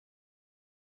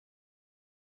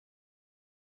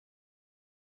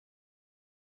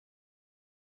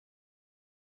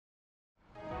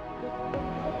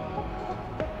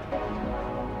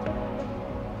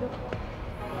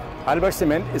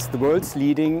HeidelbergCement is the world's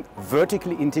leading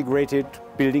vertically integrated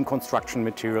building construction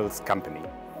materials company.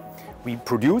 We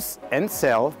produce and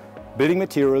sell building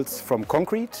materials from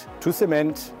concrete to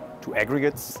cement to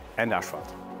aggregates and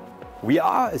asphalt. We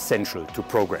are essential to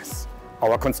progress.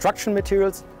 Our construction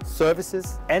materials,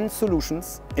 services and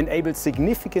solutions enable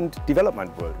significant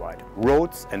development worldwide.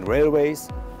 Roads and railways,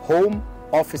 home,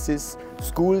 offices,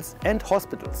 schools and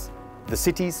hospitals, the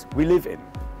cities we live in.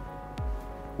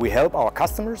 We help our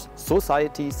customers,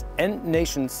 societies and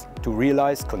nations to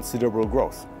realize considerable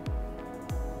growth.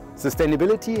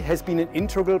 Sustainability has been an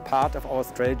integral part of our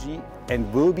strategy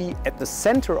and will be at the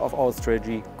center of our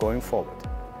strategy going forward.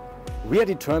 We are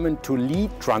determined to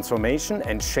lead transformation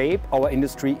and shape our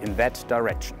industry in that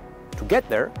direction. To get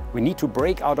there, we need to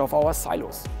break out of our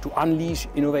silos, to unleash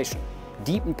innovation,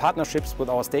 deepen partnerships with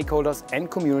our stakeholders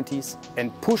and communities, and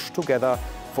push together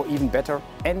for even better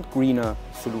and greener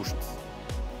solutions.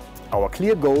 Our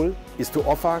clear goal is to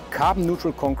offer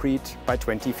carbon-neutral concrete by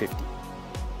 2050.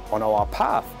 On our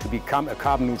path to become a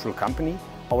carbon-neutral company,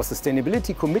 our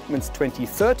Sustainability Commitments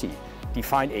 2030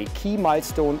 define a key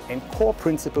milestone and core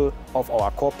principle of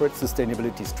our corporate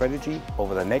sustainability strategy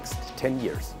over the next 10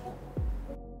 years.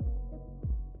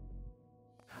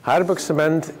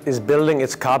 HeidelbergCement is building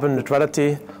its carbon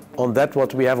neutrality on that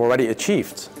what we have already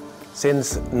achieved.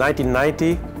 Since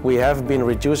 1990, we have been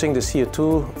reducing the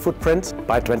CO2 footprint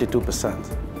by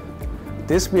 22%.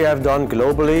 This we have done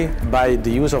globally by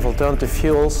the use of alternative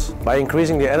fuels, by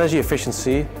increasing the energy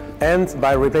efficiency and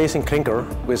by replacing clinker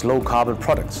with low carbon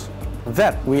products.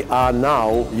 That we are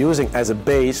now using as a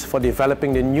base for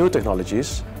developing the new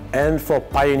technologies and for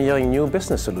pioneering new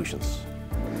business solutions.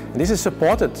 This is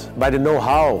supported by the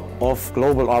know-how of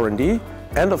global R&D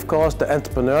and of course the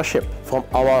entrepreneurship from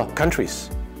our countries.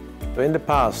 In the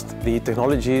past, the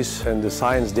technologies and the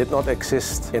science did not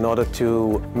exist in order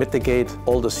to mitigate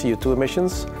all the CO2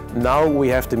 emissions. Now we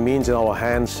have the means in our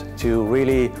hands to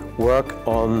really work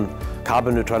on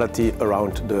carbon neutrality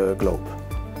around the globe.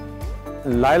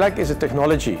 Lilac is a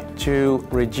technology to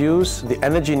reduce the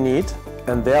energy need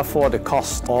and therefore the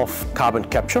cost of carbon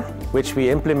capture, which we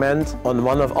implement on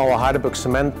one of our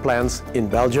HeidelbergCement plants in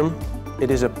Belgium.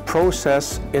 It is a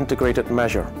process integrated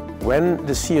measure. When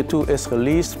the CO2 is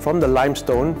released from the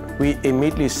limestone, we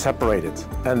immediately separate it.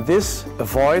 And this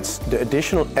avoids the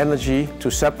additional energy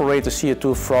to separate the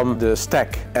CO2 from the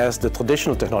stack as the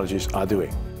traditional technologies are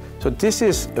doing. So this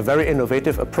is a very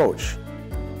innovative approach.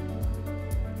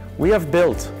 We have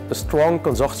built a strong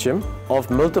consortium of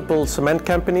multiple cement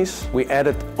companies. We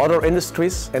added other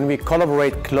industries and we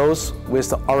collaborate close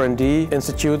with the R&D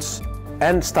institutes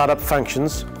and startup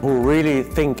functions who really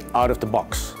think out of the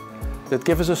box. That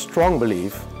gives us a strong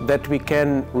belief that we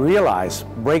can realize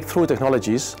breakthrough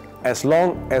technologies as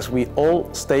long as we all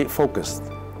stay focused.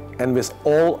 And with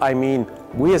all, I mean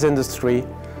we as industry,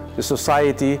 the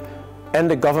society and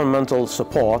the governmental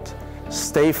support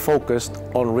stay focused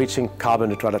on reaching carbon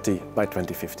neutrality by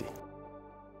 2050.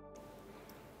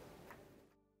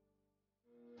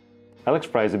 Alex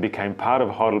Fraser became part of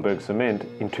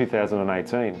HeidelbergCement in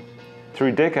 2018.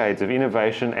 Through decades of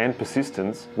innovation and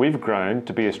persistence, we've grown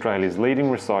to be Australia's leading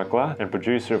recycler and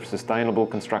producer of sustainable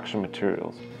construction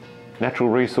materials. Natural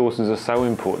resources are so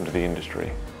important to the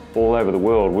industry. All over the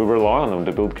world, we rely on them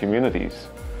to build communities.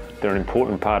 They're an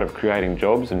important part of creating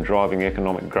jobs and driving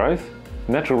economic growth.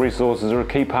 Natural resources are a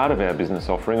key part of our business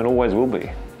offering and always will be.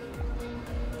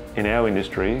 In our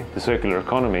industry, the circular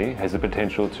economy has the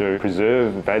potential to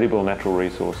preserve valuable natural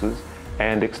resources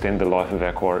and extend the life of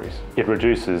our quarries. It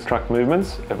reduces truck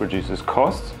movements, it reduces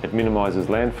costs, it minimises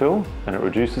landfill and it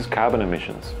reduces carbon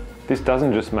emissions. This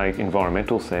doesn't just make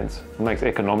environmental sense, it makes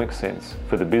economic sense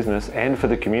for the business and for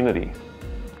the community.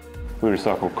 We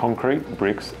recycle concrete,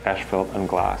 bricks, asphalt and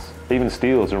glass. Even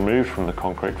steel is removed from the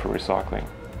concrete for recycling.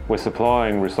 We're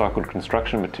supplying recycled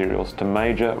construction materials to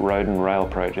major road and rail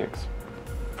projects.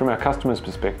 From our customers'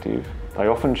 perspective, they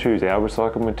often choose our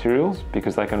recycled materials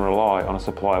because they can rely on a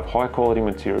supply of high quality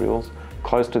materials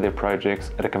close to their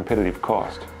projects at a competitive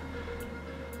cost.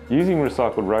 Using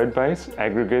recycled road base,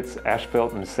 aggregates,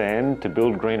 asphalt and sand to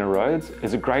build greener roads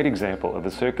is a great example of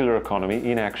the circular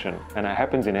economy in action, and it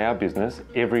happens in our business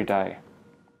every day.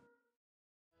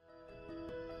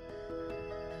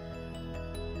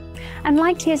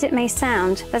 Unlikely as it may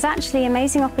sound, there's actually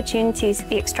amazing opportunities that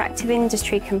the extractive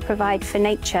industry can provide for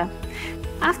nature.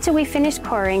 After we finish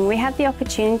quarrying, we have the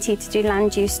opportunity to do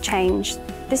land use change.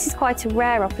 This is quite a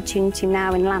rare opportunity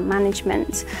now in land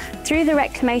management. Through the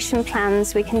reclamation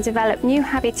plans, we can develop new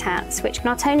habitats which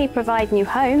not only provide new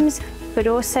homes, but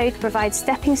also to provide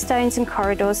stepping stones and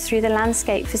corridors through the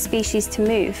landscape for species to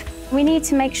move. We need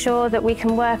to make sure that we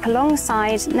can work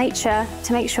alongside nature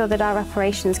to make sure that our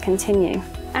operations continue.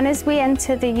 And as we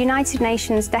enter the United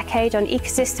Nations Decade on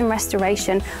Ecosystem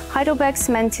Restoration,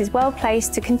 HeidelbergCement is well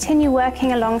placed to continue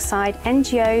working alongside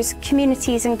NGOs,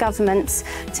 communities and governments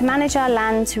to manage our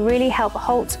land to really help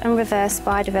halt and reverse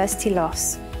biodiversity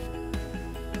loss.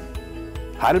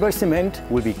 HeidelbergCement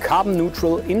will be carbon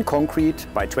neutral in concrete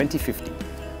by 2050.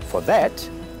 For that,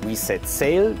 we set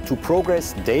sail to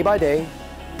progress day by day,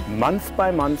 month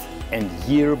by month and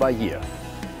year by year.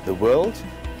 The world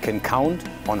can count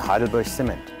on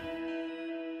HeidelbergCement.